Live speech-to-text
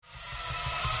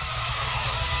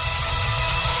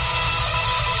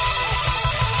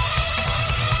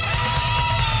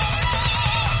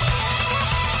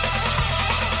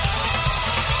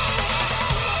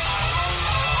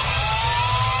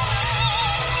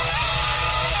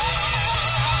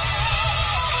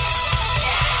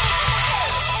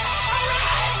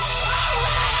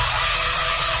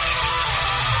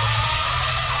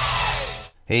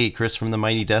Hey, Chris from the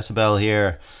Mighty Decibel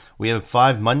here. We have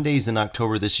 5 Mondays in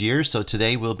October this year, so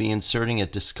today we'll be inserting a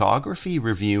discography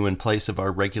review in place of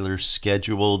our regular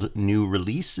scheduled new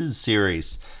releases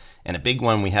series. And a big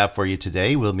one we have for you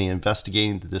today, we'll be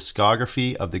investigating the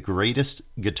discography of the greatest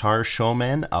guitar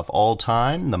showman of all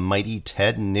time, the mighty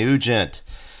Ted Nugent.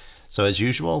 So as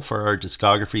usual, for our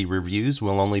discography reviews,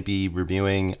 we'll only be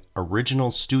reviewing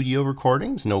original studio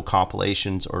recordings, no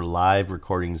compilations or live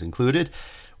recordings included,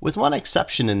 with one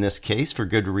exception in this case, for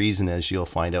good reason, as you'll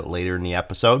find out later in the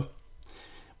episode.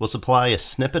 We'll supply a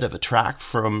snippet of a track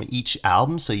from each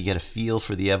album so you get a feel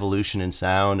for the evolution in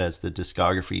sound as the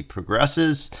discography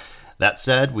progresses. That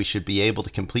said, we should be able to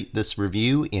complete this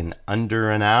review in under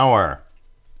an hour.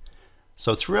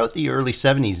 So throughout the early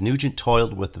 70s, Nugent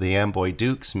toiled with the Amboy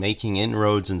Dukes, making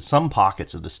inroads in some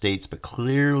pockets of the States, but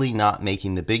clearly not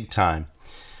making the big time.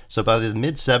 So by the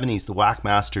mid-70s, the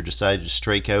Whackmaster decided to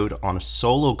strike out on a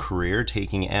solo career,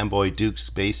 taking Amboy Dukes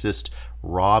bassist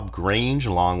Rob Grange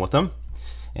along with him.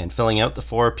 And filling out the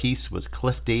four-piece was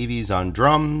Cliff Davies on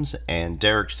drums and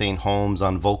Derek St. Holmes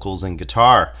on vocals and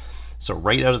guitar. So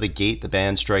right out of the gate, the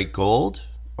band strike gold,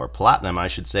 or platinum I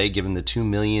should say, given the 2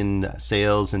 million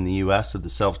sales in the US of the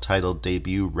self-titled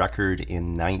debut record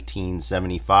in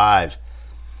 1975.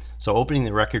 So opening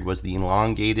the record was the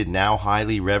elongated, now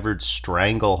highly revered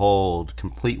Stranglehold,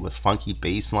 complete with funky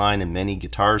bass line and many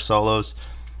guitar solos,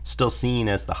 still seen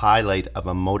as the highlight of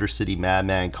a Motorcity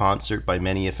Madman concert by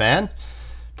many a fan.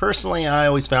 Personally, I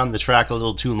always found the track a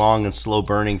little too long and slow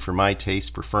burning for my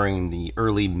taste, preferring the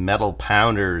early metal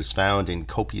pounders found in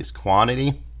copious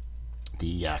quantity.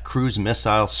 The cruise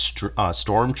missile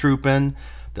stormtroopin',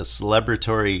 the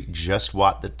celebratory Just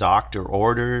What the Doctor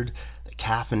Ordered,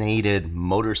 caffeinated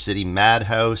Motor City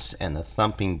Madhouse, and the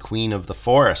thumping Queen of the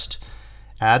Forest.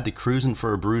 Add the cruisin'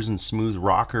 for a bruisin' smooth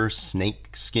rocker,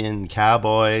 Snakeskin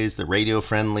Cowboys, the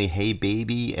radio-friendly Hey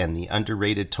Baby, and the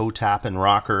underrated toe-tappin'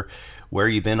 rocker Where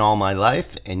You Been All My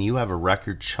Life, and you have a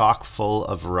record chock full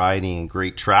of variety and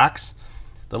great tracks.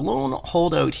 The lone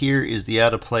holdout here is the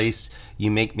out-of-place You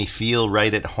Make Me Feel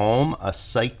Right at Home, a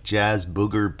psych jazz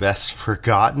booger best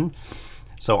forgotten.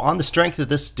 So on the strength of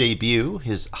this debut,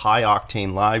 his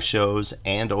high-octane live shows,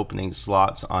 and opening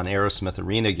slots on Aerosmith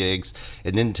Arena gigs,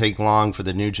 it didn't take long for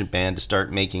the Nugent Band to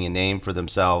start making a name for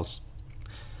themselves.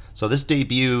 So this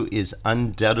debut is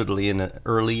undoubtedly an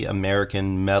early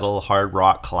American metal hard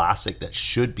rock classic that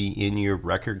should be in your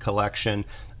record collection,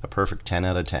 a perfect 10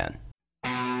 out of 10.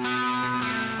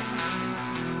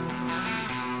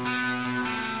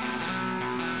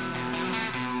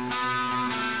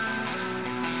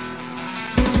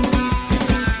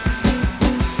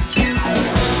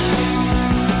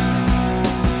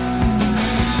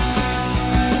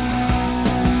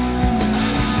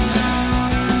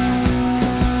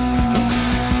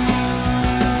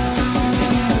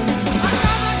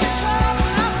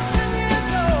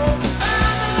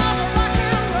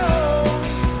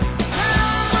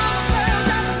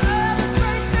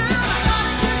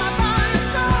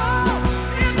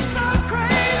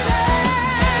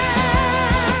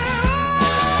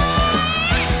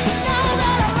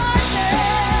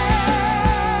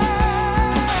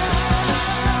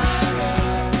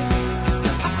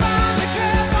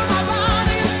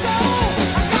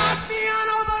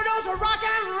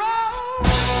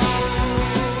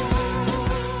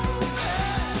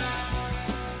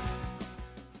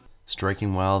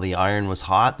 Striking while the iron was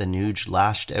hot, the Nuge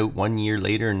lashed out 1 year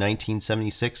later in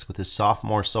 1976 with his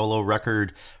sophomore solo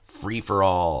record, Free For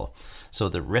All. So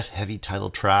the riff-heavy title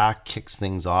track kicks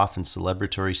things off in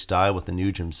celebratory style with the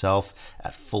Nuge himself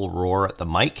at full roar at the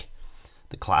mic.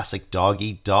 The classic Dog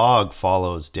Eat Dog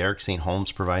follows, Derek St.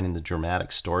 Holmes providing the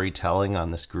dramatic storytelling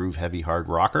on this groove-heavy hard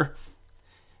rocker.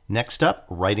 Next up,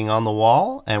 Writing on the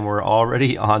Wall, and we're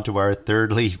already on to our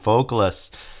third lead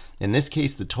vocalist. In this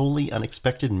case, the totally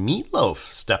unexpected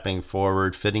Meatloaf stepping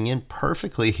forward, fitting in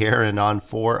perfectly here and on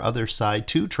 4 other side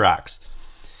 2 tracks.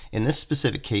 In this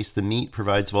specific case, the Meat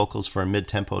provides vocals for a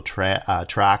mid-tempo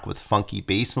track with funky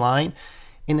bass line.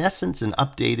 In essence, an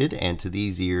updated, and to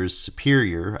these ears,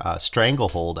 superior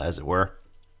Stranglehold, as it were.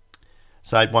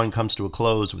 Side 1 comes to a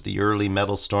close with the early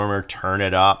metal stormer Turn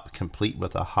It Up, complete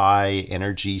with a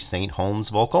high-energy St. Holmes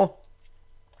vocal.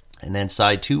 And then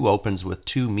side 2 opens with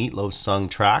 2 Meatloaf sung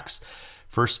tracks,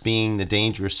 first being The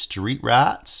Dangerous Street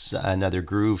Rats, another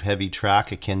groove-heavy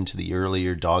track akin to the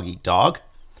earlier Dog Eat Dog.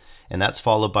 And that's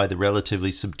followed by the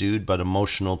relatively subdued but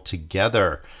emotional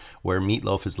Together, where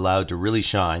Meatloaf is allowed to really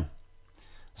shine.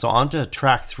 So on to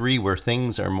track 3, where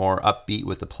things are more upbeat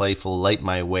with the playful Light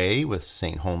My Way, with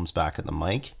St. Holmes back at the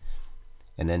mic.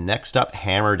 And then next up,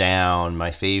 Hammer Down,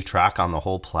 my fave track on the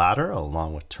whole platter,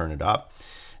 along with Turn It Up.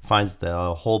 finds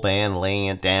the whole band laying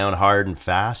it down hard and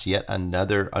fast. Yet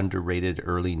another underrated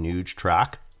early Nuge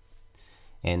track.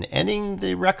 And ending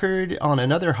the record on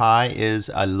another high is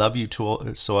I Love You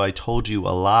So I Told You a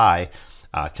Lie,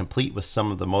 complete with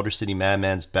some of the Motorcity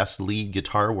Madman's best lead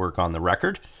guitar work on the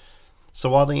record. So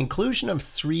while the inclusion of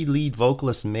 3 lead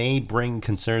vocalists may bring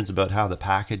concerns about how the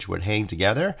package would hang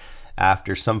together,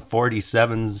 after some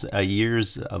 47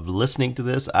 years of listening to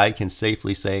this, I can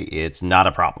safely say it's not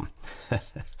a problem.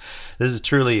 This is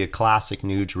truly a classic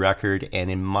Nuge record,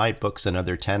 and in my books,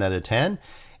 another 10 out of 10.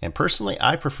 And personally,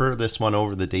 I prefer this one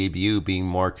over the debut, being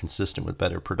more consistent with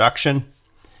better production.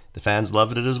 The fans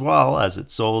loved it as well, as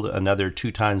it sold another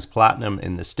 2 times platinum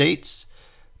in the States.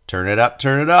 Turn it up,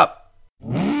 turn it up.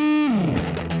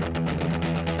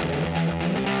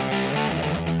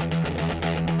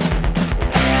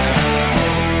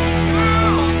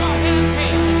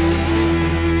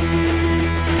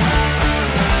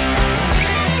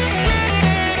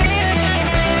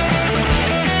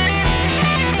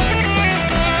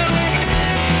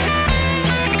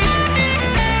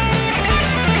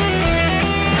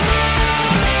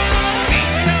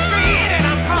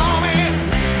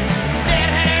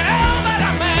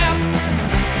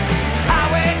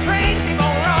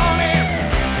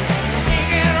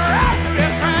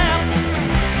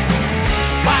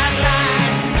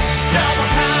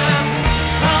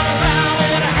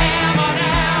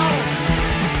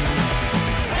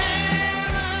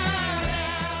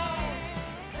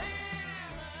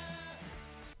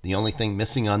 The only thing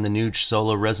missing on the Nuge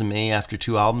solo resume after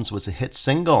 2 albums was a hit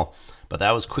single, but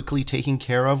that was quickly taken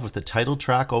care of with the title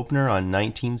track opener on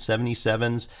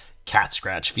 1977's Cat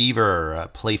Scratch Fever, a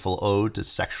playful ode to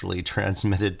sexually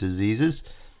transmitted diseases.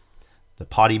 The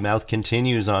potty mouth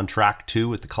continues on track 2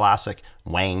 with the classic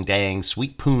Wang Dang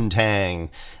Sweet Poontang,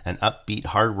 an upbeat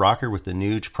hard rocker with the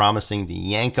Nuge promising to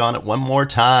yank on it one more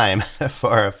time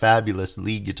for a fabulous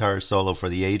lead guitar solo for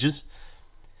the ages.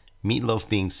 Meatloaf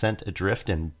being sent adrift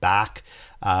and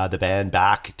the band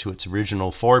back to its original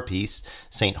 4-piece,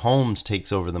 St. Holmes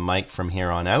takes over the mic from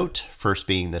here on out, first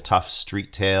being the tough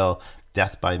street tale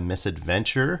Death by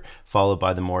Misadventure, followed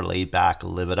by the more laid-back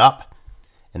Live It Up.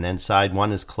 And then side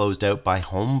 1 is closed out by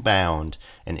Homebound,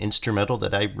 an instrumental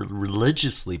that I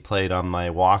religiously played on my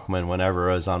Walkman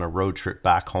whenever I was on a road trip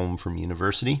back home from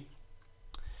university.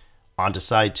 On to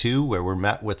side 2, where we're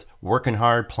met with Working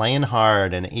Hard, Playing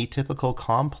Hard, an atypical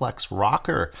complex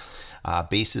rocker.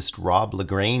 Bassist Rob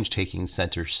LaGrange taking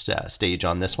center stage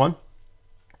on this one.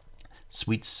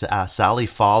 Sweet Sally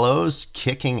follows,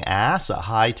 kicking ass, a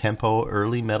high-tempo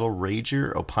early metal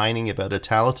rager opining about a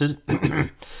talented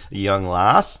young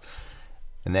lass.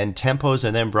 And then tempos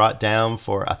are then brought down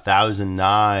for 1,000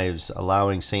 Knives,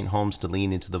 allowing St. Holmes to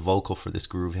lean into the vocal for this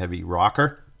groove-heavy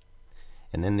rocker.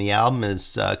 And then the album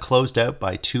is closed out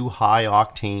by 2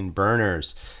 high-octane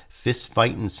burners, Fist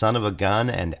Fightin' Son of a Gun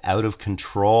and Out of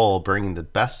Control, bringing the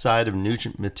best side of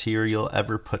Nugent material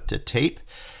ever put to tape.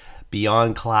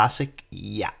 Beyond classic,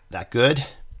 yeah, that good.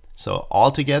 So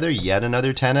altogether, yet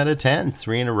another 10 out of 10,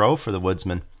 3 in a row for the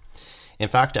Woodsman. In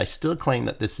fact, I still claim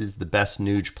that this is the best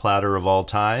Nuge platter of all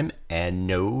time, and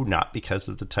no, not because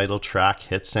of the title track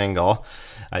hit single.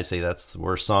 I say that's the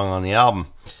worst song on the album.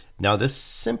 Now, this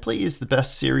simply is the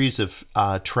best series of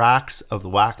tracks of the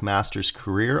Whackmaster's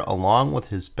career, along with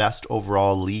his best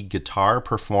overall lead guitar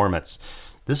performance.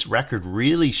 This record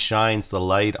really shines the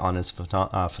light on his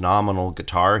phenomenal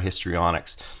guitar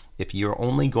histrionics. If you're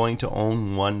only going to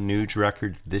own one Nuge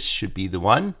record, this should be the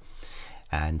one.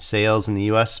 And sales in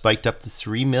the US spiked up to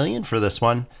 3 million for this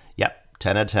one. Yep,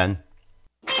 10 out of 10.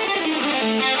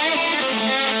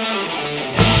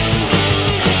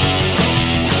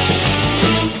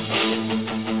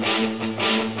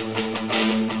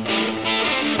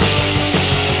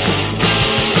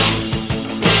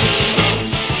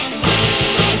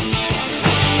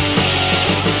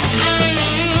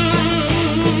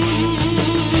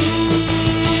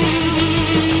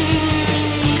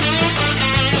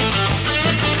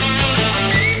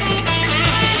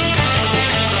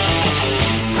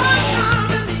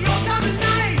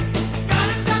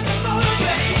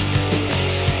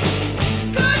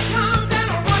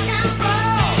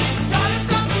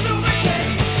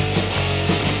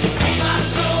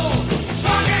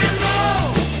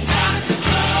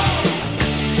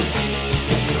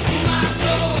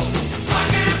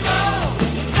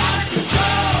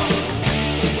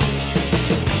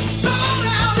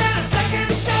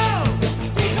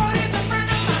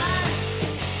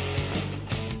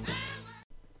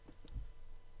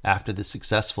 After the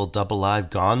successful double live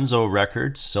Gonzo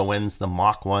record, so ends the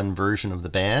Mach 1 version of the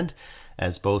band,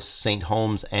 as both St.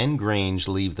 Holmes and Grange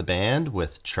leave the band,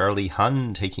 with Charlie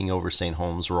Hunn taking over St.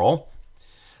 Holmes' role.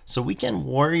 So Weekend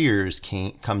Warriors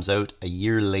comes out a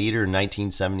year later,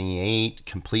 1978,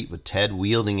 complete with Ted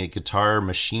wielding a guitar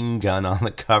machine gun on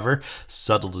the cover.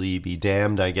 Subtlety be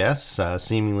damned, I guess,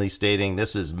 seemingly stating,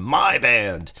 "This is my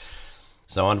band."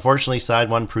 So unfortunately, side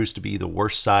one proves to be the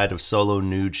worst side of solo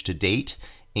Nuge to date.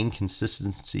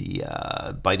 Inconsistency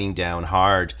biting down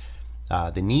hard.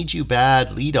 The Need You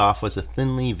Bad leadoff was a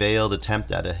thinly veiled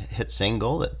attempt at a hit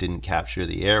single that didn't capture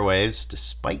the airwaves,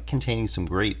 despite containing some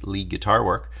great lead guitar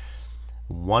work.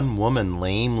 One Woman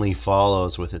lamely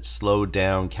follows with its slowed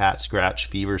down cat scratch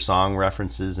fever song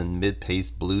references and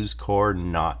mid-paced blues chord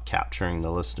not capturing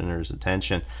the listener's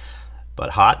attention.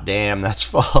 But hot damn, that's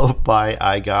followed by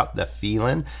I Got the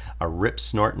Feelin', a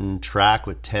rip-snorting track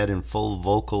with Ted in full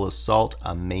vocal assault.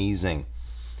 Amazing.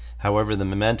 However, the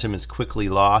momentum is quickly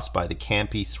lost by the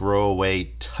campy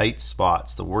throwaway Tight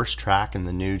Spots, the worst track in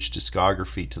the Nuge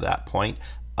discography to that point.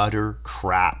 Utter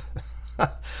crap.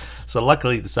 So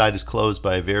luckily the side is closed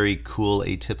by a very cool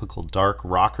atypical dark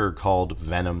rocker called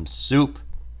Venom Soup.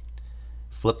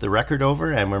 Flip the record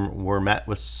over and we're met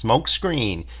with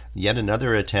Smokescreen, yet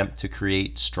another attempt to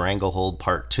create Stranglehold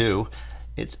Part 2.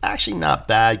 It's actually not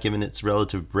bad given its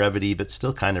relative brevity, but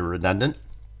still kind of redundant.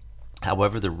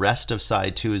 However, the rest of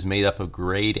side 2 is made up of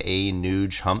grade A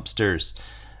Nuge humpsters.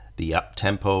 The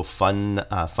up-tempo fun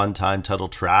time title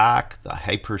track, the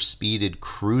hyper-speeded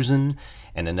Cruisin',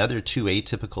 and another two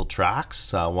atypical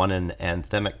tracks, one an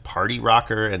anthemic party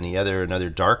rocker and the other another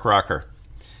dark rocker.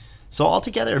 So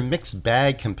altogether a mixed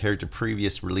bag compared to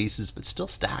previous releases, but still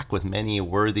stacked with many a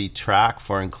worthy track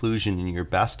for inclusion in your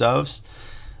best ofs.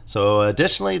 So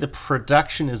additionally, the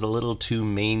production is a little too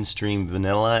mainstream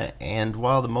vanilla, and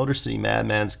while the Motorcity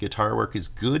Madman's guitar work is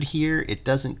good here, it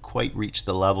doesn't quite reach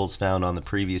the levels found on the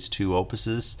previous two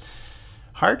opuses.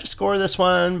 Hard to score this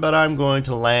one, but I'm going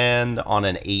to land on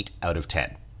an 8 out of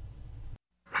 10.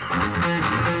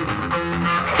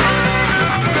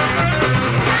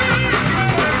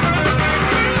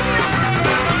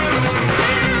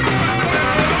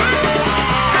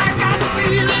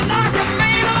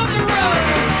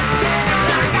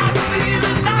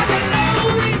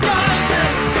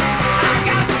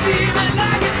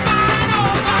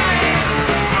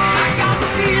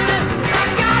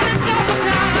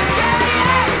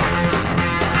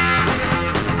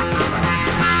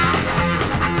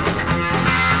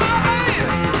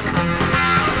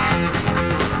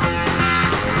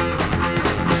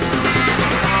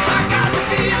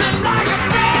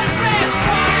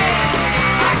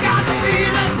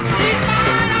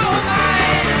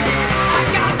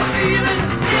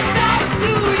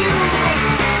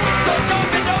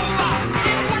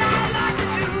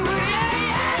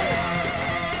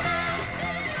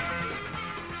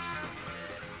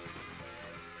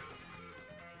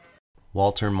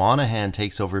 Walter Monahan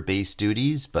takes over bass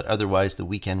duties, but otherwise the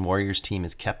Weekend Warriors team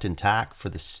is kept intact for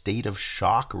the State of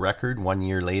Shock record 1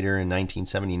 year later in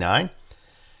 1979.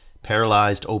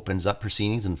 Paralyzed opens up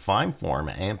proceedings in fine form,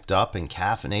 amped up and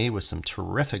caffeinated with some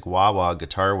terrific wah-wah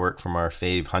guitar work from our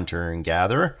fave Hunter and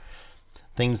Gatherer.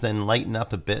 Things then lighten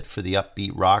up a bit for the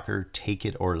upbeat rocker Take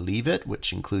It or Leave It,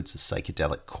 which includes a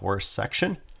psychedelic chorus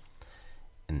section.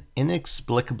 And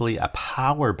inexplicably, a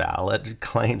power ballad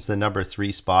claims the number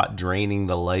 3 spot, draining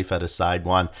the life out of side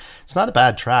 1. It's not a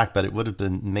bad track, but it would have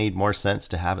been made more sense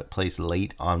to have it placed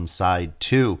late on side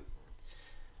 2.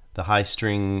 The high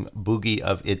string boogie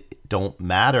of It Don't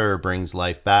Matter brings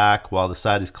life back, while the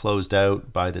side is closed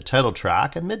out by the title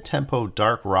track, a mid-tempo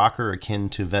dark rocker akin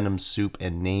to Venom Soup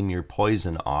and Name Your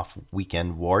Poison off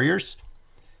Weekend Warriors.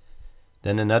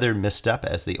 Then another misstep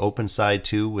as they open side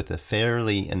 2 with a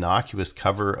fairly innocuous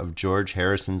cover of George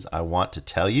Harrison's I Want to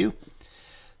Tell You.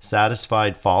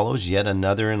 Satisfied follows yet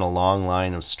another in a long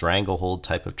line of stranglehold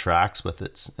type of tracks with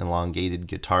its elongated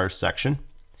guitar section.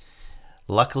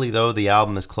 Luckily though, the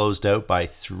album is closed out by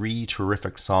 3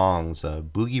 terrific songs, a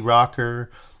boogie rocker,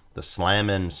 the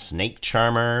slammin' Snake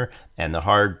Charmer, and the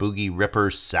hard boogie ripper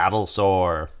Saddle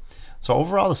Sore. So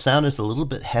overall, the sound is a little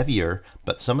bit heavier,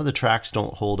 but some of the tracks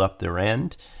don't hold up their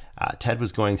end. Ted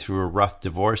was going through a rough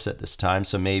divorce at this time,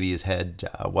 so maybe his head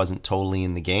wasn't totally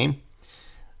in the game.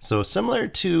 So similar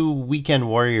to Weekend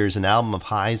Warriors, an album of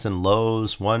highs and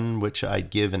lows, one which I'd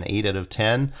give an 8 out of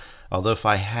 10. Although if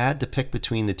I had to pick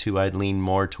between the two, I'd lean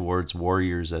more towards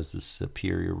Warriors as the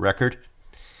superior record.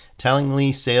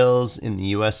 Tellingly, sales in the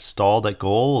US stalled at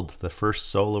gold, the first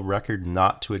solo record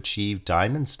not to achieve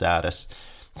diamond status,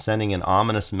 sending an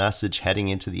ominous message heading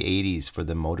into the 80s for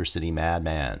the Motorcity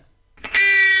Madman.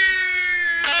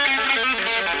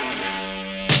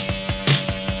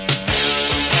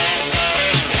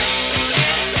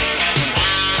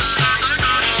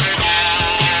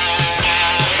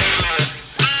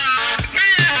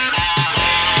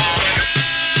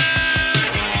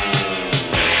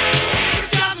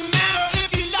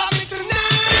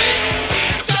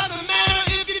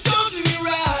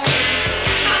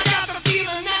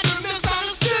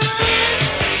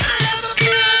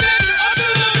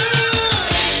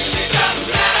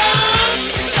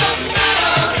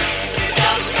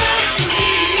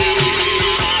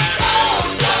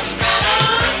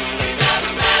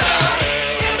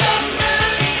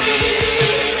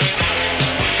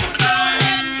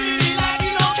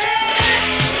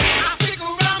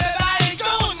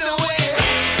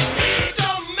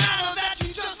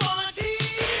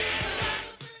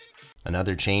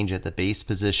 another change at the bass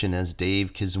position as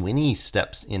Dave Kiswini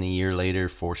steps in a year later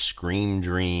for Scream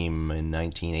Dream in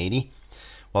 1980.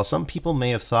 While some people may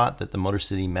have thought that the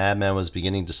Motorcity Madman was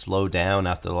beginning to slow down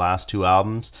after the last two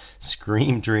albums,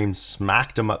 Scream Dream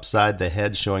smacked him upside the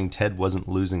head, showing Ted wasn't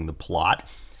losing the plot.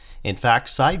 In fact,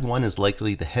 side 1 is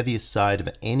likely the heaviest side of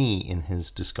any in his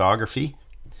discography.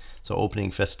 So opening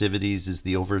Festivities is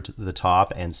the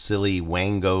over-the-top and silly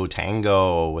Wango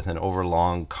Tango with an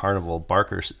overlong Carnival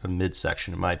Barker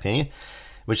midsection, in my opinion,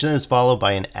 which then is followed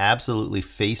by an absolutely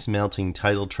face-melting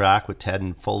title track with Ted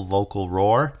in full vocal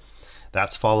roar.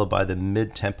 That's followed by the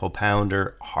mid-tempo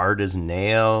pounder, Hard as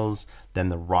Nails, then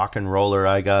the rock and roller,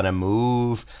 I Gotta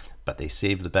Move, but they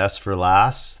saved the best for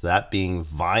last, that being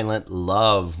Violent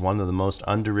Love, one of the most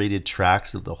underrated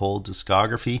tracks of the whole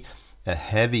discography, a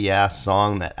heavy-ass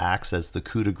song that acts as the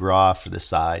coup de grace for the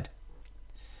side.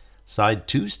 Side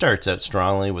 2 starts out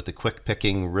strongly with the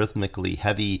quick-picking, rhythmically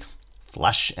heavy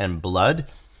Flesh and Blood,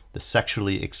 the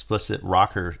sexually explicit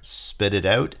rocker Spit It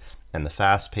Out, and the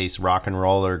fast-paced rock and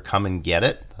roller Come and Get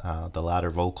It, the latter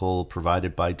vocal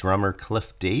provided by drummer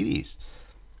Cliff Davies.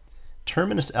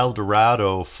 Terminus El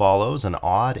Dorado follows, an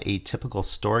odd, atypical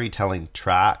storytelling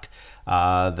track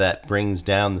that brings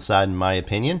down the side, in my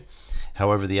opinion.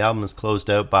 However, the album is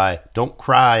closed out by Don't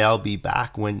Cry, I'll Be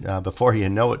Back when Before You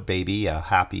Know It, Baby, a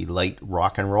happy, light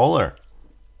rock and roller.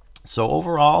 So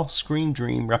overall, Scream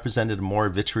Dream represented a more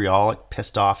vitriolic,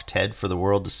 pissed-off Ted for the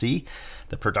world to see.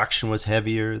 The production was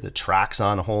heavier, the tracks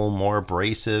on whole more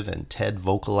abrasive, and Ted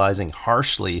vocalizing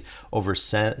harshly over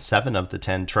 7 of the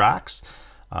 10 tracks.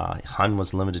 Hun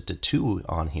was limited to 2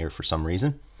 on here for some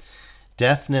reason.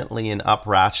 Definitely an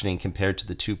up-ratcheting compared to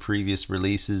the 2 previous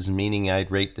releases, meaning I'd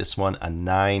rate this one a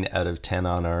 9 out of 10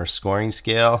 on our scoring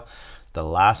scale. The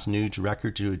last Nuge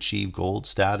record to achieve gold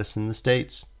status in the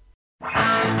States.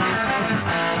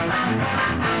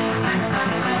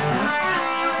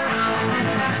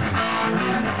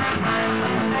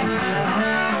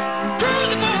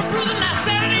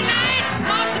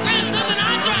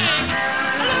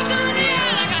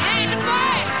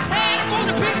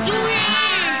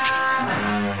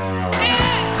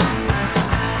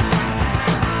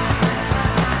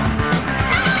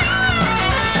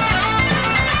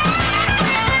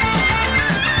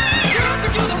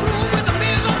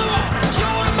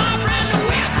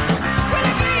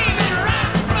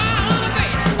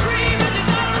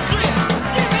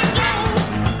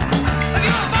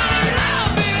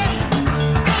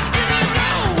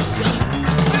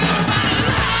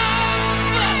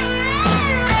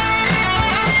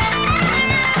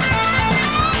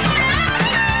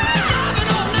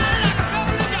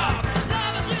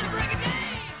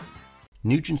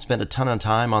 Nugent spent a ton of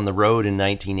time on the road in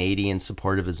 1980 in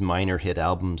support of his minor hit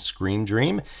album Scream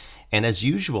Dream, and as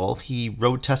usual, he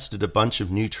road tested a bunch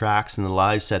of new tracks in the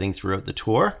live setting throughout the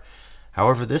tour.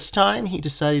 However, this time he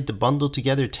decided to bundle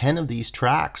together 10 of these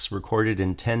tracks recorded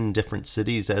in 10 different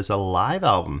cities as a live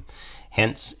album.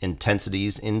 Hence,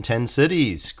 Intensities in 10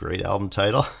 Cities. Great album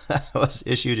title. Was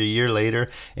issued a year later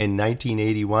in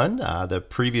 1981. The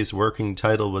previous working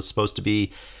title was supposed to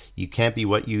be You Can't Be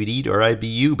What You'd Eat or I Be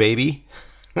You, Baby.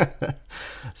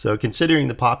 So considering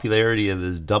the popularity of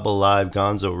his double live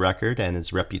Gonzo record and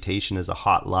his reputation as a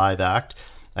hot live act,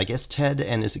 I guess Ted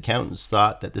and his accountants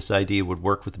thought that this idea would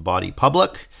work with the body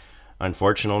public.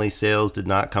 Unfortunately, sales did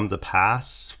not come to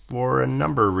pass for a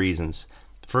number of reasons.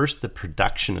 First, the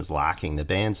production is lacking, the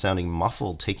band sounding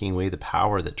muffled, taking away the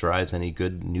power that drives any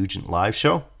good Nugent live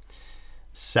show.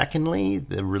 Secondly,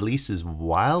 the release is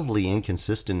wildly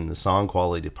inconsistent in the song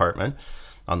quality department.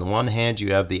 On the one hand,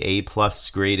 you have the A+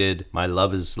 graded My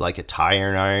Love Is Like a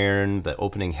Tire Iron, the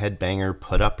opening headbanger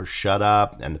Put Up or Shut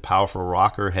Up, and the powerful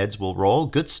rocker Heads Will Roll.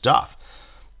 Good stuff.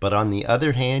 But on the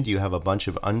other hand, you have a bunch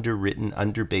of underwritten,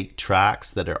 underbaked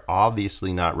tracks that are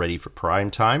obviously not ready for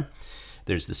prime time.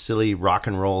 There's the silly rock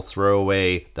and roll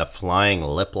throwaway The Flying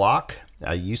Lip Lock,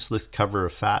 a useless cover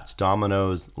of Fats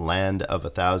Domino's Land of a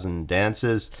Thousand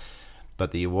Dances.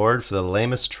 But the award for the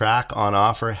lamest track on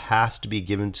offer has to be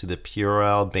given to the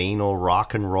puerile, banal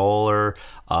rock and roller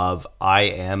of I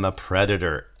Am a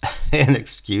Predator.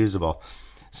 Inexcusable.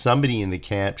 Somebody in the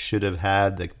camp should have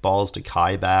had the balls to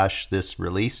kibosh this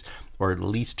release, or at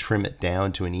least trim it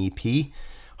down to an EP.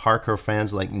 Hardcore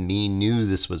fans like me knew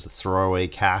this was a throwaway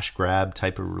cash grab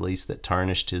type of release that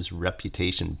tarnished his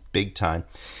reputation big time.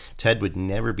 Ted would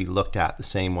never be looked at the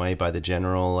same way by the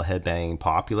general headbanging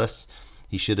populace.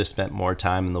 He should have spent more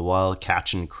time in the wild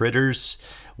catching critters.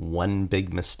 One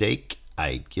big mistake.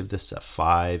 I'd give this a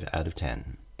 5 out of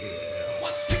 10. 1,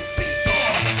 2, 3, 4.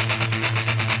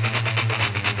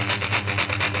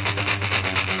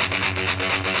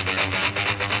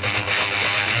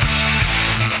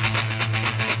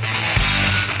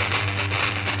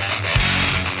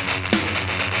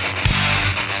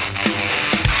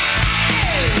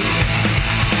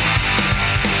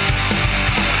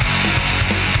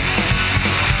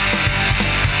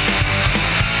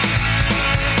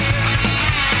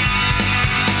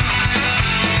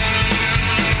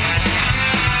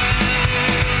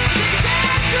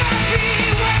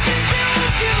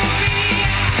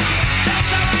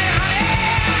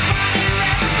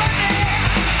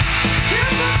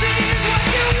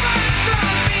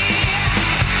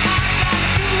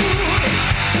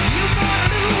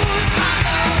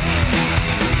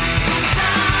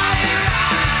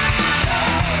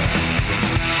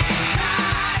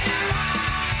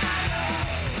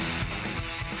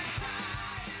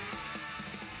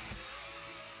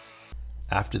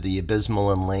 After the abysmal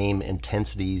and lame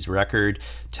Intensities record,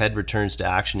 Ted returns to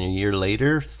action a year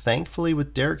later, thankfully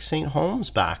with Derek St. Holmes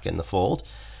back in the fold.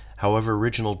 However,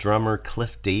 original drummer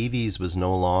Cliff Davies was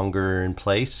no longer in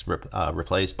place,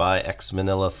 replaced by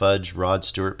ex-Vanilla Fudge, Rod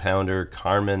Stewart pounder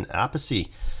Carmen Appice.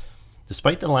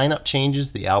 Despite the lineup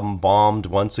changes, the album bombed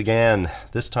once again,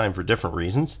 this time for different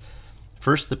reasons.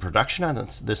 First, the production on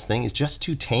this thing is just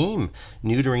too tame,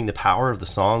 neutering the power of the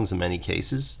songs in many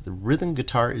cases. The rhythm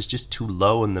guitar is just too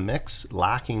low in the mix,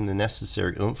 lacking the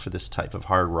necessary oomph for this type of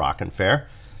hard rock and fare.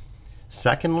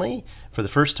 Secondly, for the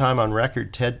first time on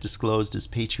record, Ted disclosed his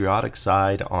patriotic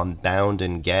side on Bound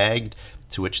and Gagged,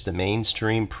 to which the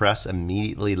mainstream press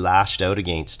immediately lashed out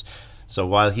against. So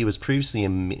while he was previously a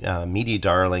media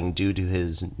darling due to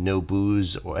his no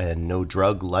booze and no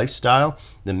drug lifestyle,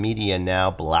 the media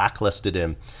now blacklisted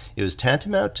him. It was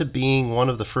tantamount to being one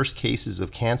of the first cases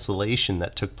of cancellation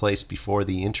that took place before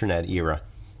the internet era.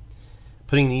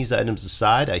 Putting these items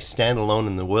aside, I stand alone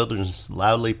in the wilderness,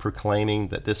 loudly proclaiming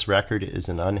that this record is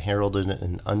an unheralded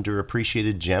and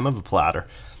underappreciated gem of a platter.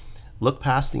 Look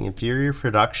past the inferior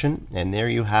production, and there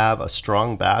you have a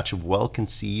strong batch of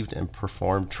well-conceived and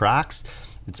performed tracks.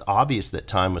 It's obvious that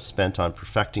time was spent on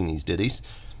perfecting these ditties.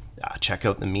 Check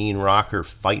out the mean rocker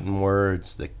Fightin'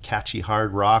 Words, the catchy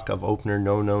hard rock of Opener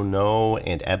No No No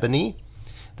and Ebony,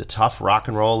 the tough rock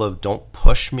and roll of Don't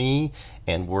Push Me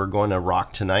and We're Going to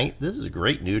Rock Tonight. This is a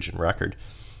great Nugent record.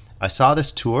 I saw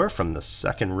this tour from the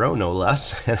second row, no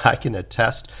less, and I can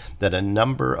attest that a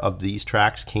number of these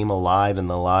tracks came alive in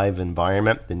the live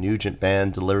environment, the Nugent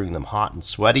band delivering them hot and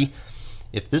sweaty.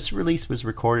 If this release was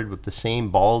recorded with the same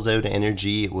balls-out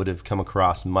energy, it would have come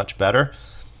across much better.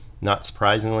 Not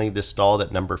surprisingly, this stalled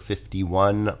at number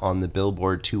 51 on the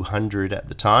Billboard 200 at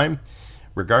the time.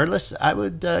 Regardless, I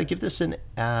would give this an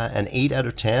 8 out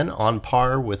of 10, on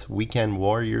par with Weekend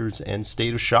Warriors and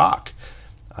State of Shock.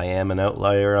 I am an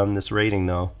outlier on this rating,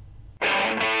 though.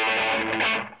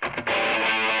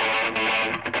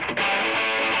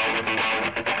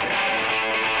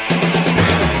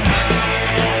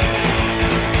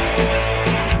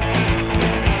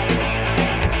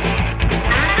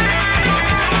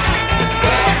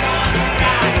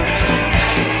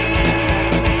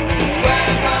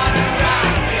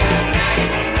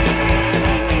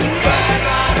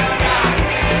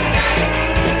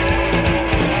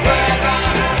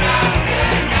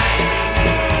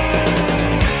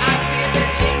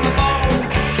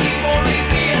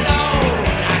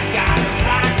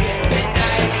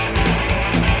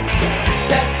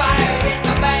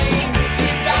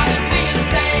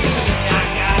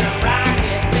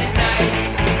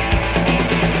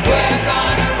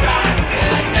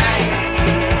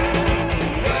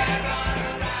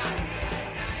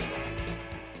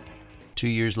 2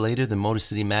 years later, the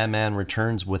Motorcity Madman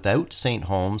returns without St.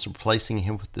 Holmes, replacing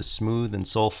him with the smooth and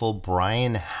soulful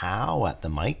Brian Howe at the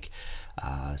mic,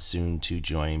 soon to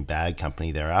join Bad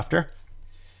Company thereafter.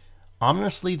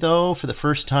 Ominously, though, for the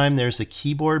first time, there's a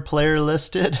keyboard player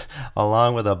listed,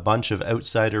 along with a bunch of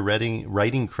outsider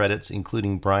writing credits,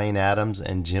 including Bryan Adams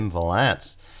and Jim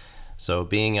Vallance. So,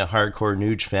 being a hardcore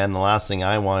Nuge fan, the last thing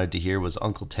I wanted to hear was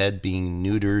Uncle Ted being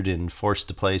neutered and forced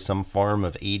to play some form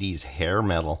of 80s hair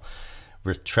metal.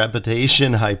 With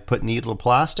trepidation, I put needle to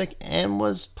plastic and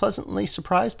was pleasantly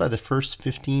surprised by the first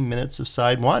 15 minutes of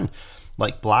side one.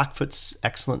 Like Blackfoot's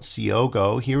excellent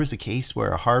Siogo, here was a case where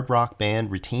a hard rock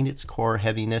band retained its core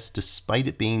heaviness despite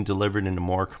it being delivered in a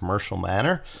more commercial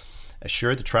manner.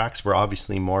 Sure, the tracks were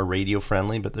obviously more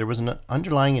radio-friendly, but there was an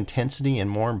underlying intensity, and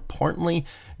more importantly,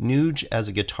 Nuge as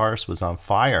a guitarist was on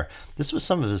fire. This was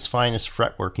some of his finest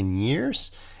fretwork in years,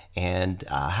 and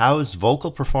Howe's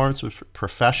vocal performance was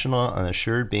professional and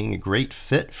assured being a great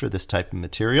fit for this type of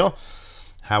material.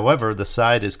 However, the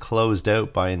side is closed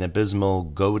out by an abysmal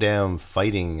Go Down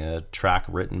Fighting, a track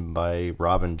written by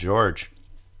Robin George.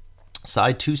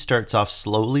 Side 2 starts off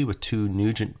slowly with two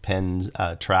Nugent penned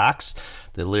tracks,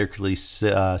 the lyrically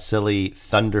silly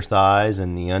Thunder Thighs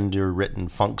and the underwritten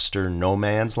funkster No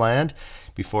Man's Land,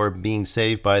 before being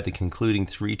saved by the concluding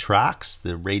three tracks,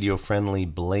 the radio-friendly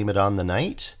Blame It on the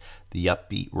Night, the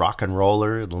upbeat Rock and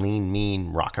Roller, Lean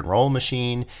Mean Rock and Roll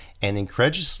Machine, and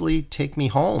incredulously Take Me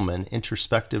Home, an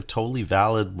introspective, totally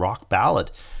valid rock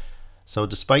ballad. So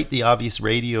despite the obvious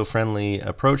radio-friendly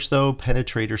approach, though,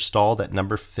 Penetrator stalled at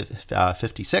number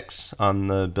 56 on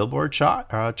the Billboard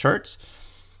charts.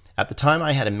 At the time,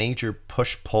 I had a major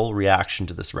push-pull reaction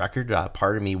to this record.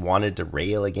 Part of me wanted to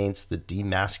rail against the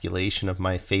demasculation of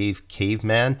my fave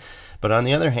caveman, but on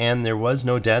the other hand, there was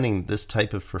no doubting this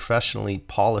type of professionally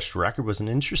polished record was an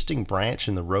interesting branch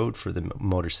in the road for the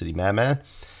Motorcity Madman.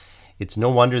 It's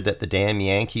no wonder that the Damn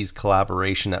Yankees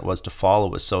collaboration that was to follow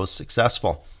was so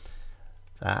successful.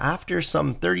 After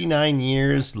some 39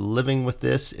 years living with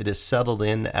this, it has settled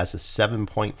in as a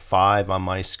 7.5 on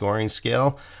my scoring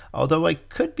scale, although I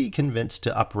could be convinced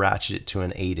to up-ratchet it to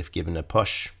an 8 if given a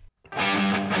push.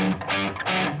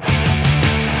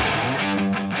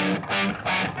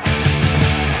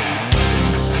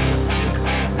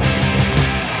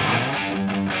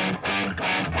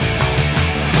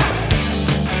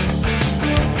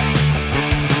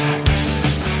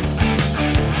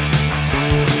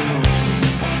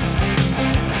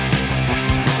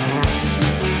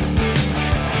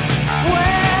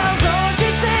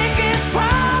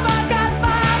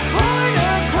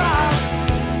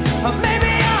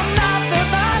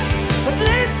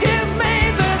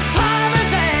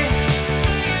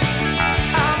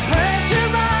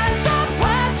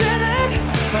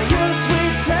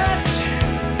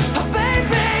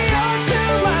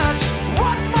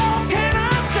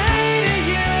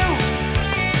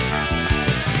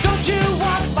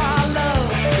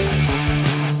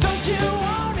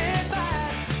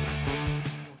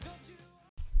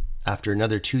 After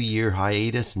another 2-year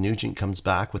hiatus, Nugent comes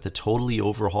back with a totally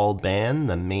overhauled band,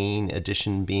 the main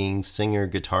addition being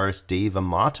singer-guitarist Dave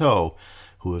Amato,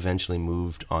 who eventually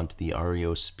moved onto the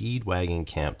REO Speedwagon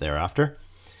camp thereafter.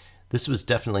 This was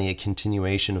definitely a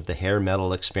continuation of the hair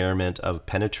metal experiment of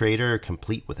Penetrator,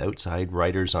 complete with outside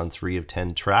writers on 3 of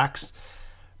 10 tracks.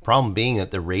 Problem being that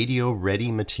the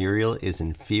radio-ready material is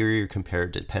inferior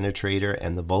compared to Penetrator,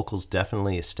 and the vocals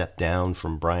definitely a step down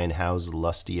from Brian Howe's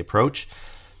lusty approach.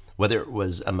 Whether it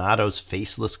was Amato's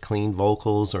faceless clean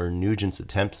vocals or Nugent's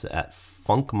attempts at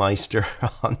Funkmeister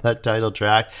on that title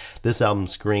track, this album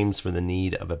screams for the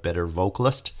need of a better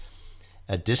vocalist.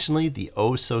 Additionally, the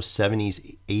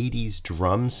oh-so-70s, 80s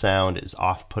drum sound is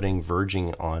off-putting,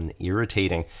 verging on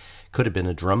irritating. Could have been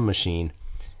a drum machine.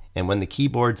 And when the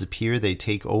keyboards appear, they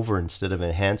take over instead of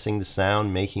enhancing the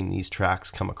sound, making these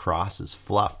tracks come across as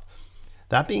fluff.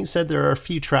 That being said, there are a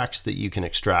few tracks that you can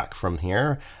extract from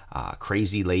here.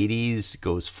 Crazy Ladies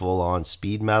goes full-on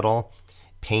speed metal.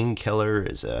 Painkiller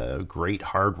is a great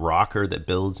hard rocker that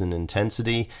builds in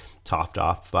intensity, topped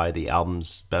off by the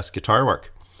album's best guitar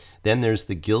work. Then there's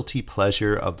the guilty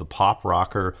pleasure of the pop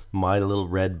rocker My Little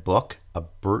Red Book, a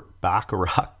Burt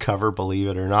Bacharach cover, believe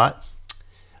it or not.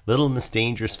 Little Miss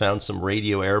Dangerous found some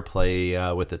radio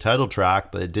airplay with the title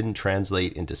track, but it didn't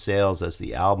translate into sales as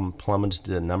the album plummeted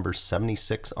to number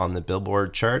 76 on the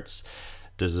Billboard charts,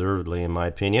 deservedly in my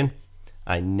opinion.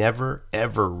 I never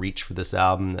ever reach for this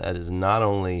album. That is not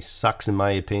only sucks in my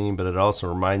opinion, but it also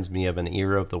reminds me of an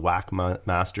era of the Whack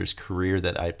Master's career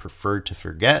that I prefer to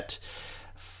forget.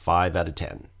 5 out of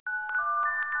 10.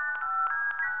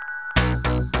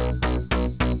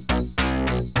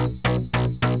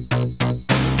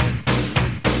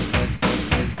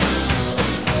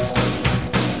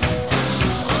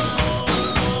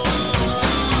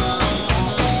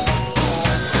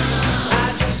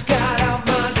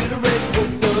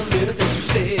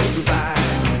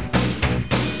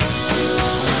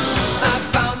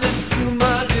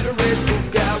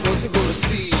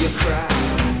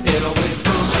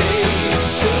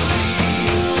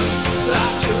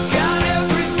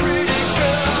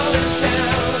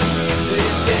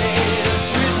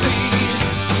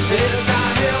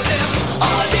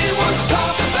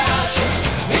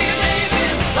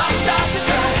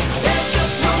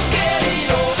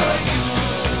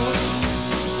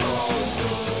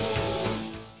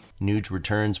 Nuge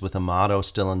returns with Amato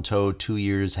still in tow 2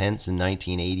 years hence in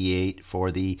 1988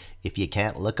 for the If You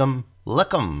Can't Lick 'Em,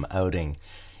 Lick 'Em outing.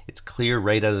 It's clear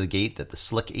right out of the gate that the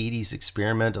slick 80s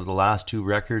experiment of the last 2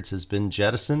 records has been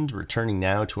jettisoned, returning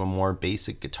now to a more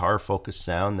basic guitar-focused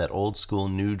sound that old-school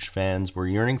Nuge fans were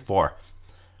yearning for.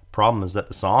 Problem is that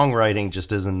the songwriting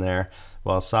just isn't there.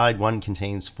 While side 1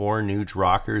 contains 4 Nuge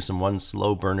rockers and 1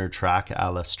 slow burner track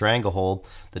a la Stranglehold,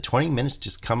 the 20 minutes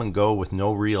just come and go with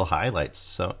no real highlights.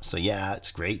 So yeah,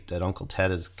 it's great that Uncle Ted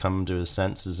has come to his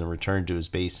senses and returned to his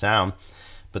bass sound,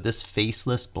 but this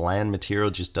faceless, bland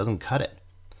material just doesn't cut it.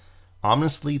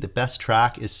 Honestly, the best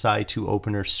track is side 2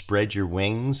 opener Spread Your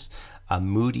Wings, a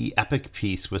moody epic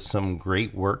piece with some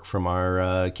great work from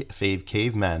our fave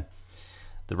Caveman.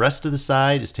 The rest of the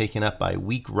side is taken up by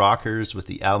weak rockers, with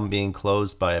the album being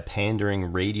closed by a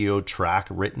pandering radio track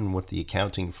written with the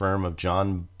accounting firm of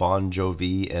John Bon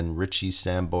Jovi and Richie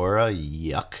Sambora.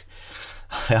 Yuck.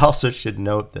 I also should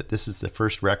note that this is the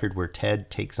first record where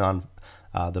Ted takes on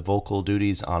the vocal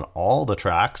duties on all the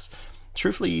tracks.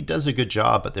 Truthfully, he does a good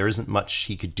job, but there isn't much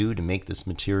he could do to make this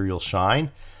material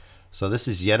shine. So this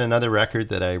is yet another record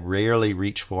that I rarely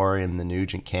reach for in the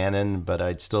Nugent canon, but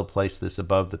I'd still place this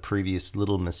above the previous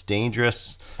Little Miss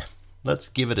Dangerous. Let's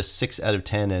give it a 6 out of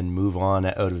 10 and move on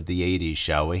out of the 80s,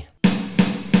 shall we?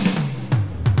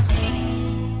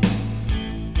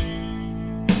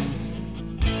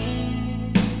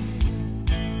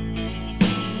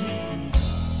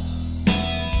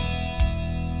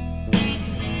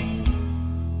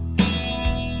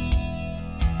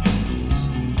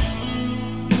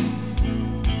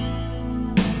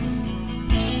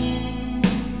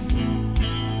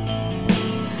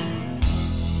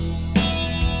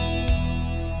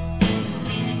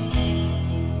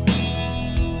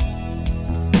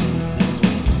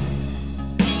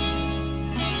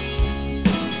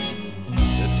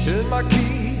 Turn my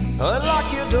key,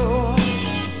 unlock your door.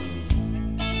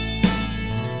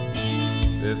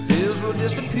 The fears will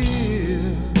disappear.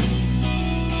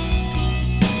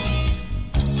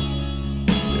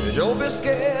 Don't be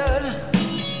scared,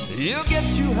 you'll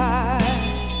get too high.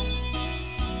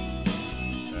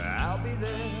 I'll be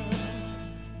there.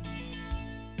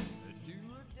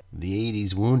 The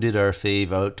 80s wounded our fave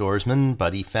outdoorsman,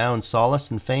 but he found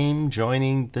solace and fame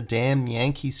joining the Damn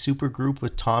Yankees supergroup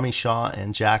with Tommy Shaw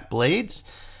and Jack Blades.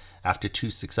 After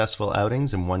 2 successful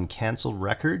outings and 1 cancelled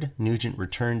record, Nugent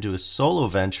returned to his solo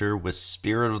venture with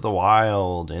Spirit of the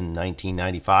Wild in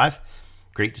 1995.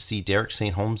 Great to see Derek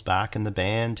St. Holmes back in the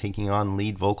band, taking on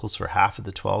lead vocals for half of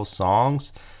the 12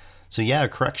 songs. So yeah, a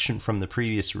correction from the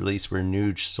previous release where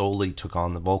Nuge solely took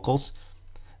on the vocals.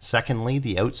 Secondly,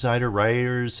 the outsider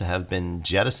writers have been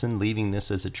jettisoned, leaving this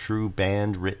as a true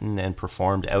band written and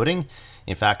performed outing.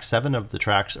 In fact, 7 of the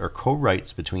tracks are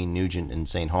co-writes between Nugent and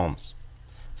St. Holmes.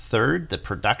 Third, the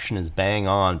production is bang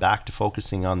on, back to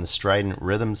focusing on the strident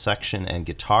rhythm section and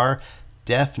guitar,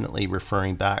 definitely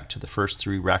referring back to the first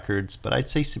 3 records, but I'd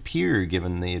say superior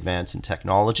given the advance in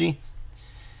technology.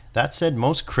 That said,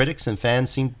 most critics and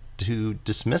fans seem to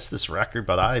dismiss this record,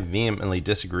 but I vehemently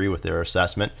disagree with their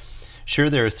assessment.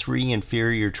 Sure, there are 3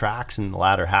 inferior tracks in the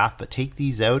latter half, but take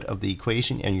these out of the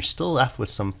equation and you're still left with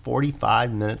some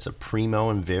 45 minutes of primo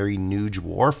and very Nuge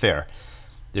warfare.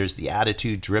 There's the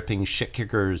attitude dripping shit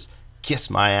kickers,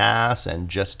 Kiss My Ass and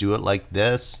Just Do It Like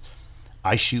This.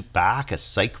 I Shoot Back, a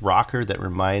psych rocker that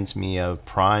reminds me of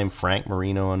prime Frank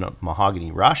Marino and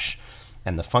Mahogany Rush,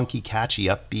 and the funky, catchy,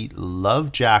 upbeat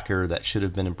Love Jacker that should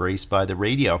have been embraced by the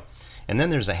radio. And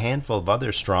then there's a handful of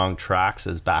other strong tracks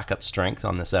as backup strength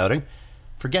on this outing.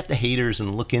 Forget the haters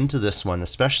and look into this one,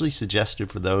 especially suggested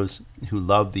for those who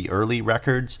love the early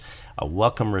records. A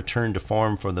welcome return to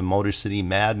form for the Motorcity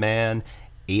Madman,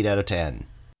 8 out of 10.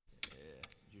 Yeah,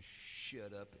 just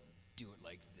shut up and do it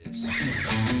like this.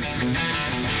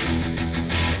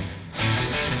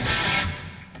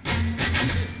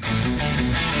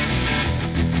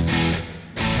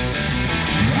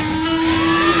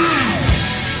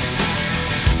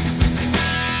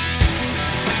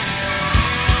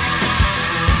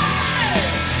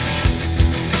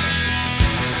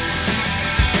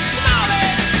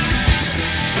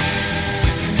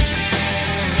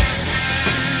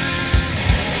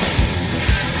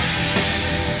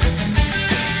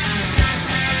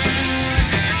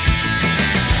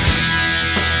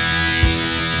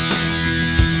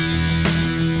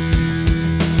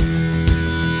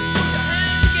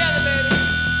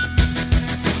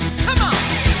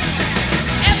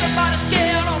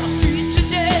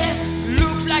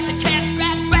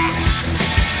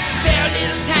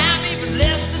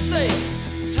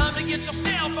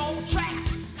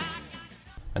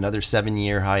 Another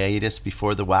 7-year hiatus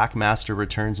before the Whackmaster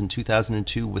returns in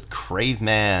 2002 with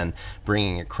Craveman,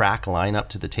 bringing a crack lineup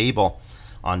to the table.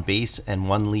 On bass and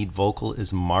 1 lead vocal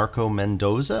is Marco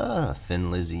Mendoza, a Thin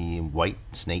Lizzy White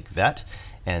Snake vet,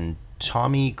 and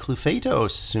Tommy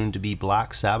Clufatos, soon-to-be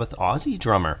Black Sabbath Aussie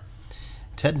drummer.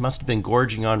 Ted must have been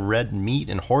gorging on red meat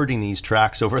and hoarding these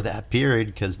tracks over that period,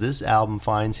 because this album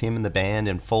finds him and the band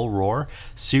in full roar.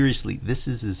 Seriously, this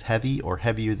is as heavy or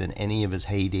heavier than any of his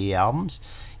heyday albums.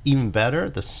 Even better,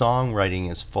 the songwriting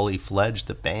is fully fledged,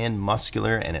 the band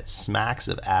muscular, and it smacks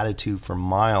of attitude for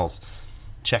miles.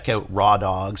 Check out Raw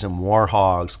Dogs and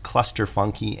Warhogs, Cluster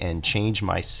Funky, and Change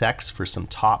My Sex for some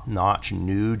top-notch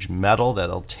Nuge metal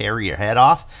that'll tear your head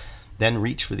off. Then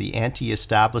reach for the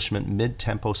anti-establishment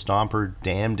mid-tempo stomper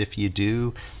Damned If You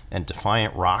Do, and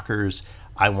defiant rockers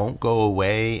I Won't Go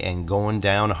Away and Going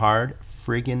Down Hard.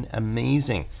 Friggin'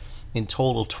 amazing. In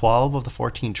total, 12 of the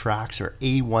 14 tracks are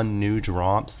A1 Nuge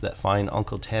romps that find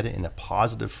Uncle Ted in a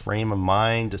positive frame of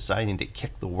mind, deciding to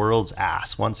kick the world's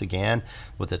ass once again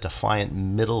with a defiant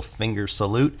middle finger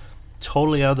salute.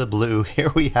 totally out of the blue, here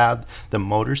we have the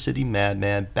Motorcity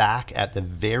Madman back at the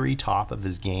very top of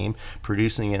his game,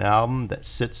 producing an album that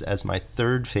sits as my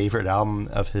third favorite album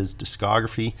of his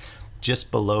discography,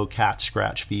 just below Cat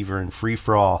Scratch Fever and Free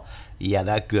For All. Yeah,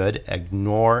 that good.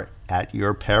 Ignore at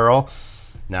your peril.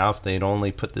 Now, if they'd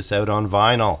only put this out on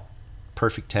vinyl,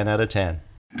 perfect 10 out of 10.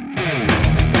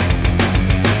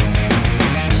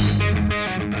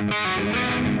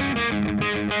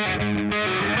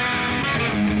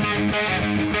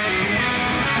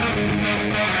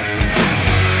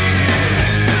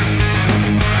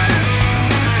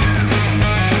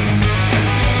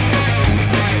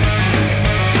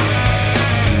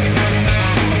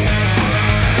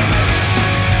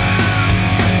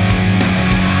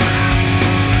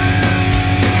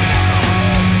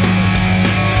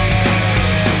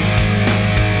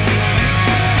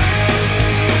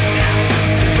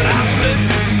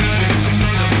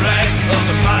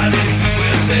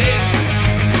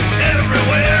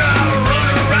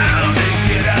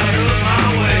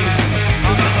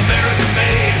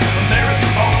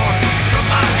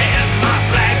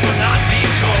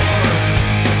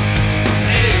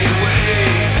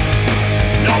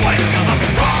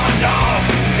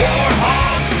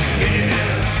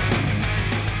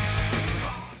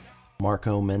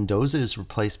 Mendoza is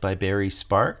replaced by Barry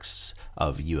Sparks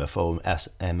of UFO,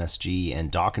 MSG,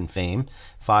 and Dokken fame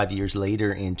 5 years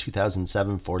later in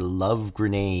 2007 for Love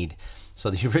Grenade. So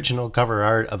the original cover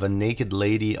art of a naked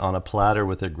lady on a platter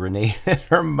with a grenade in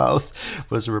her mouth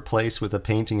was replaced with a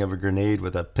painting of a grenade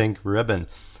with a pink ribbon.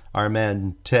 Our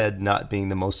man Ted not being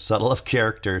the most subtle of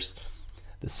characters.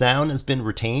 The sound has been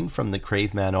retained from the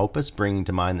Craveman opus, bringing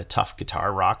to mind the tough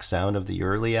guitar rock sound of the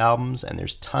early albums, and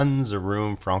there's tons of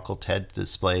room for Uncle Ted to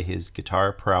display his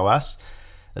guitar prowess,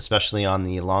 especially on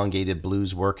the elongated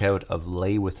blues workout of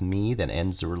Lay With Me that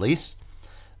ends the release.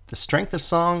 The strength of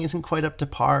song isn't quite up to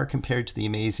par compared to the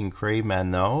amazing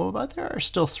Craveman though, but there are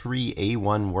still 3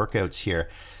 A1 workouts here.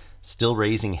 Still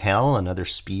Raising Hell, another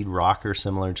speed rocker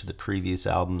similar to the previous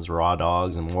albums Raw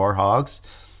Dogs and War Hogs,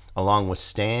 along with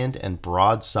Stand and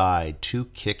Broadside, 2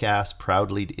 kick-ass,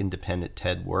 proudly independent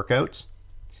Ted workouts.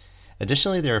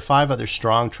 Additionally, there are 5 other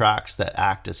strong tracks that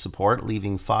act as support,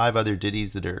 leaving 5 other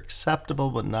ditties that are acceptable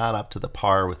but not up to the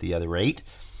par with the other 8.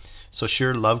 So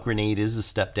sure, Love Grenade is a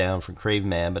step down from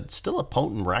Craveman, but it's still a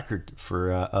potent record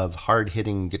of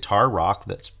hard-hitting guitar rock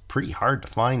that's pretty hard to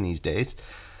find these days.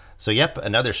 So yep,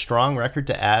 another strong record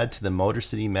to add to the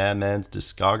Motorcity Madman's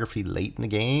discography late in the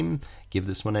game. Give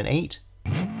this one an 8.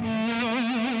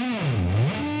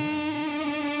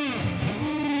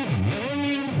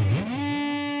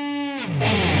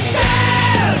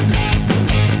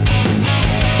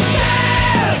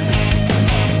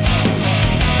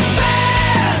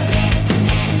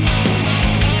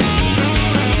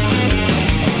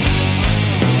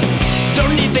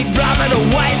 Don't need Big Brother to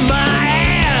wipe my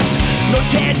ass. No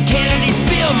Ted Kennedy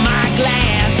spill my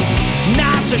glass.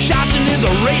 Not so Shopton is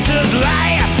a racer's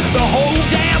laugh. The whole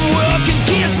damn world can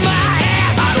kiss my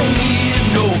ass. I don't need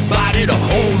nobody to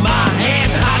hold my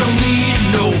hand. I don't need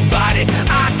nobody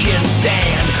I can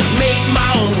stand. Make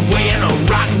my own way in a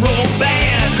rock and roll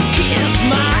band. Kiss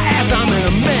my ass, I'm an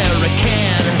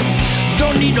American.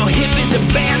 Don't need no hippies to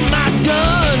ban my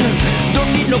gun.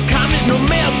 Don't need no commies, no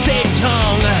melted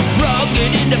tongue.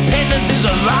 Rugged independence is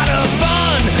a lot of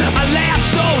fun. I laugh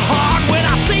so hard when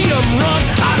I see them run.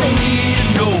 I don't need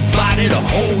nobody to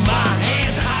hold my hand.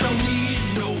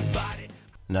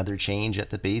 Another change at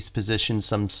the bass position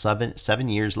some 7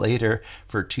 years later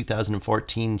for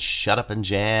 2014 Shut Up and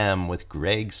Jam with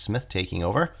Greg Smith taking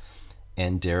over.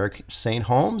 And Derek St.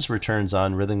 Holmes returns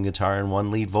on rhythm guitar and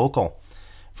 1 lead vocal.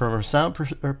 From a sound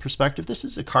perspective, this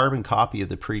is a carbon copy of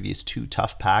the previous 2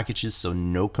 tough packages, so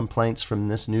no complaints from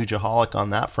this Nugeholic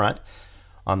on that front.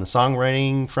 On the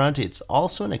songwriting front, it's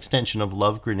also an extension of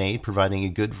Love Grenade, providing a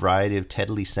good variety of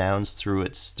Tedly sounds through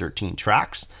its 13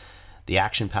 tracks. The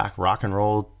action-packed rock and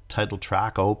roll title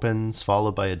track opens,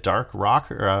 followed by a dark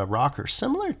rocker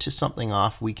similar to something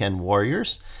off Weekend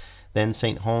Warriors. Then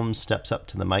St. Holmes steps up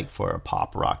to the mic for a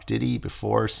pop rock ditty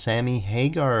before Sammy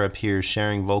Hagar appears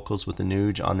sharing vocals with the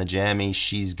Nuge on the jammy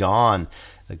She's Gone,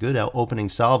 a good opening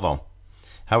salvo.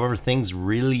 However, things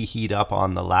really heat up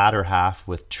on the latter half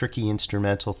with tricky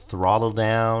instrumental Throttle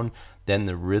Down, then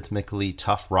the rhythmically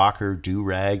tough rocker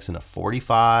Do-Rags in a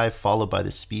 45, followed by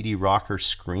the speedy rocker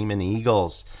Screamin'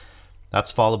 Eagles.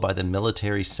 That's followed by the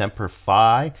military Semper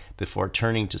Fi, before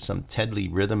turning to some Tedly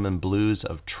rhythm and blues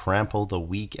of Trample the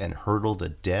Weak and Hurdle the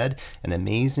Dead, an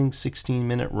amazing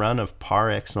 16-minute run of par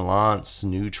excellence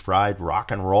Nuge fried rock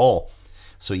and roll.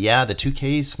 So yeah, the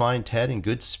 2Ks find Ted in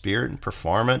good spirit and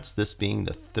performance, this being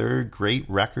the third great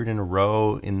record in a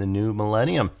row in the new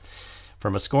millennium.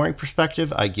 From a scoring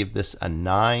perspective, I give this a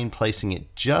 9, placing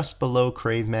it just below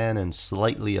Craveman and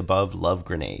slightly above Love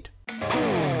Grenade.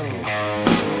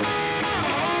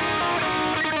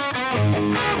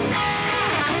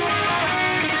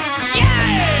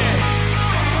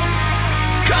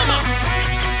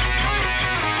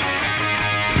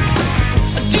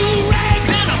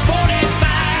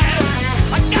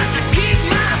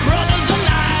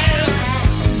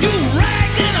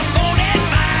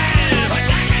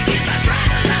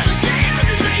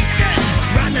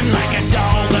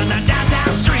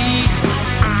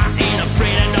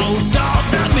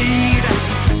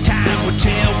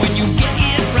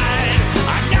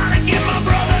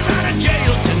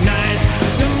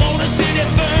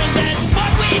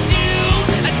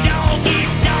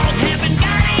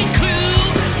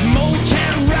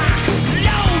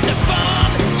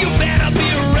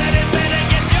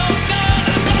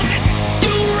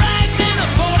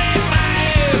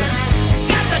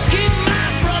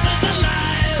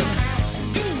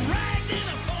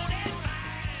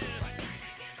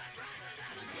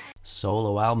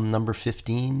 Solo album number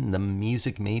 15, The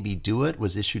Music Maybe Do It,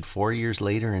 was issued 4 years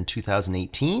later in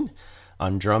 2018.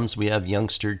 On drums, we have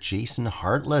youngster Jason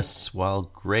Hartless, while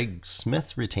Greg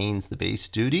Smith retains the bass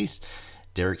duties.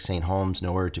 Derek St. Holmes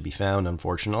nowhere to be found,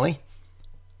 unfortunately.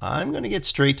 I'm going to get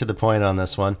straight to the point on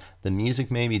this one. The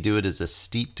Music Maybe Do It is a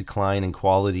steep decline in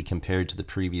quality compared to the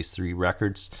previous 3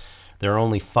 records. There are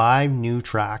only 5 new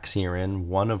tracks herein,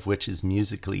 one of which is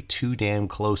musically too damn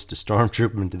close to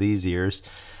Stormtrooper to these ears,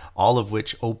 all of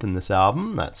which open this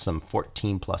album. That's some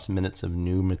 14 plus minutes of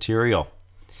new material.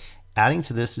 Adding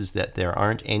to this is that there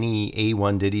aren't any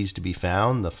A1 ditties to be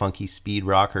found, the funky speed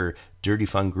rocker Dirty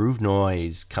Fun Groove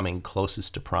Noise coming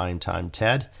closest to primetime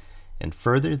Ted, and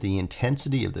further, the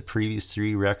intensity of the previous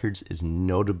 3 records is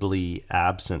notably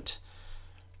absent.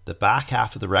 The back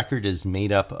half of the record is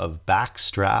made up of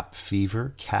Backstrap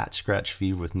Fever, Cat Scratch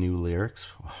Fever with new lyrics,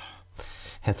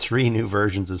 and 3 new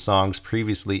versions of songs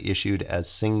previously issued as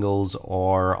singles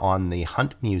or on the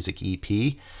Hunt Music EP,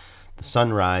 the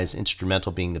Sunrise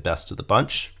instrumental being the best of the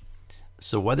bunch.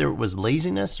 So whether it was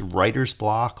laziness, writer's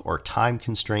block, or time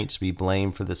constraints to be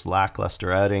blamed for this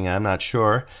lackluster outing, I'm not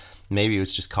sure. Maybe it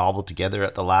was just cobbled together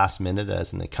at the last minute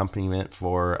as an accompaniment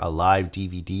for a live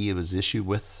DVD it was issued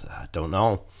with. I don't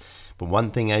know. But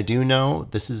one thing I do know,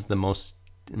 this is the most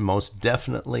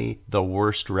definitely the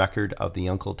worst record of the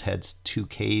Uncle Ted's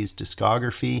 2K's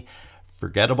discography.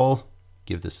 Forgettable.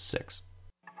 Give this a 6.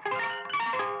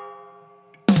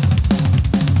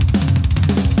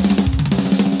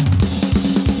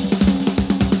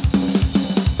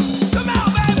 Come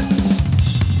on, baby!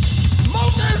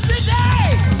 Motorcity!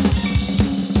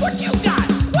 What you got?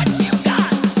 What you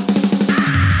got?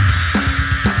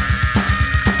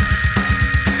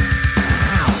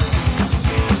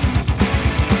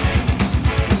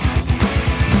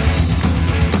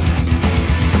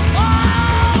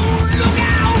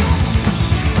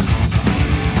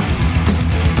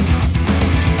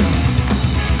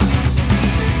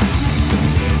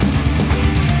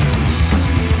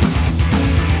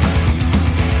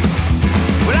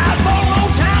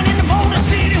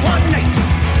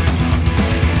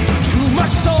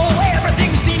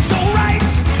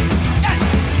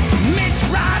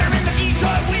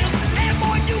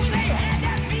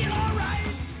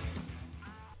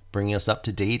 Bringing us up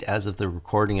to date as of the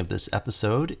recording of this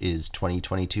episode is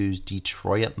 2022's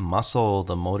Detroit Muscle,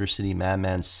 the Motorcity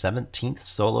Madman's 17th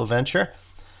solo venture.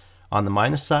 On the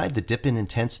minus side, the dip in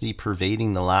intensity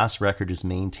pervading the last record is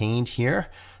maintained here.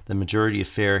 The majority of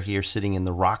fare here sitting in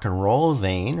the rock and roll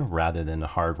vein rather than the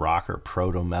hard rock or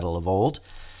proto-metal of old.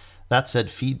 That said,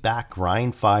 Feedback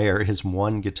Grindfire is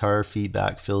one guitar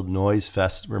feedback filled noise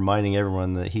fest, reminding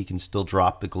everyone that he can still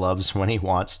drop the gloves when he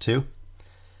wants to.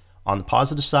 On the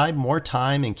positive side, more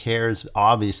time and care has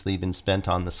obviously been spent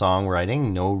on the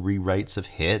songwriting. No rewrites of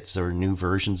hits or new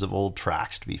versions of old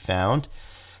tracks to be found.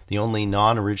 The only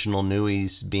non-original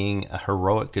newies being a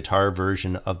heroic guitar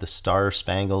version of the Star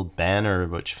Spangled Banner,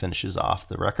 which finishes off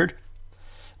the record.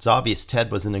 It's obvious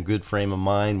Ted was in a good frame of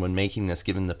mind when making this,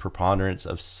 given the preponderance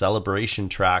of celebration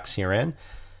tracks herein.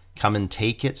 Come and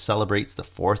Take It celebrates the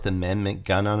Fourth Amendment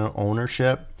gun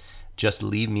ownership. Just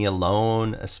Leave Me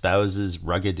Alone espouses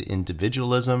rugged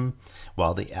individualism,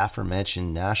 while the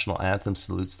aforementioned national anthem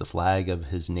salutes the flag of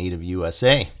his native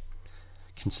USA.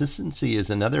 Consistency is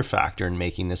another factor in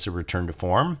making this a return to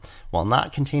form. While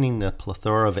not containing the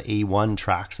plethora of A1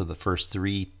 tracks of the first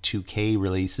 3 2K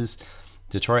releases,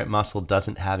 Detroit Muscle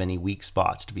doesn't have any weak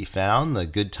spots to be found. The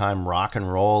good time rock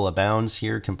and roll abounds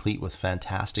here, complete with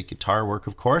fantastic guitar work,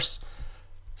 of course.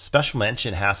 Special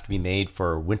mention has to be made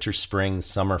for Winter, Spring,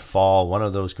 Summer, Fall, one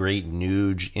of those great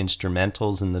Nuge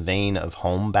instrumentals in the vein of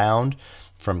Homebound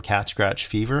from Cat Scratch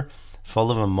Fever.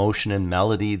 Full of emotion and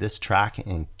melody, this track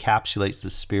encapsulates the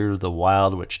spirit of the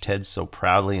wild, which Ted so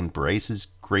proudly embraces.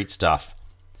 Great stuff.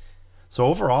 So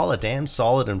overall, a damn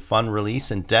solid and fun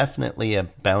release, and definitely a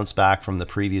bounce back from the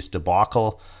previous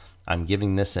debacle. I'm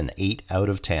giving this an 8 out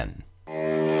of 10.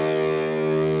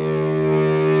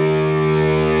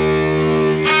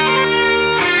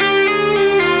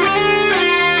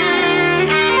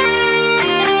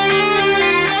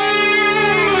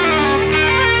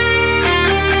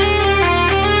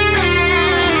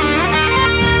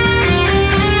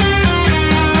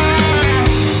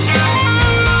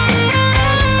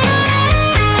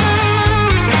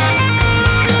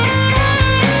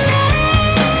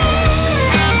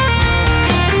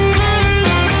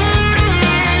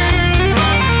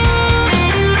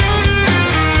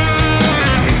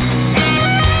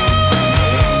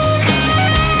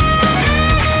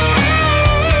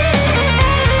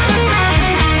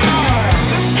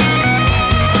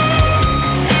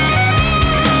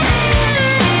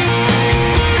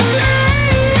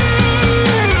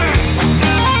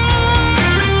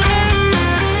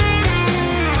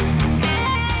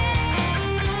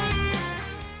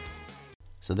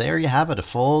 So there you have it, a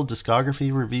full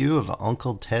discography review of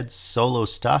Uncle Ted's solo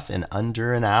stuff in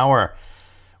under an hour.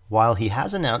 While he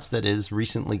has announced that his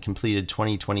recently completed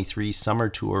 2023 summer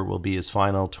tour will be his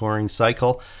final touring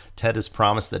cycle, Ted has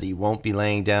promised that he won't be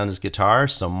laying down his guitar,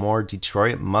 so more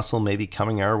Detroit Muscle may be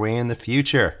coming our way in the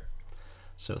future.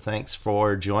 So thanks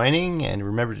for joining, and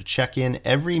remember to check in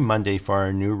every Monday for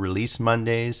our new release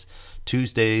Mondays.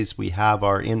 Tuesdays we have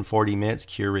our In 40 Minutes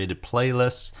curated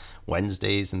playlists.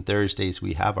 Wednesdays and Thursdays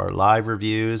we have our live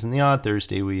reviews, and the odd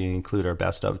Thursday we include our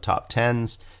best of top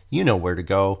 10s. You know where to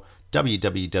go,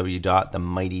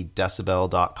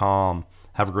 www.themightydecibel.com.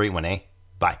 Have a great one, eh?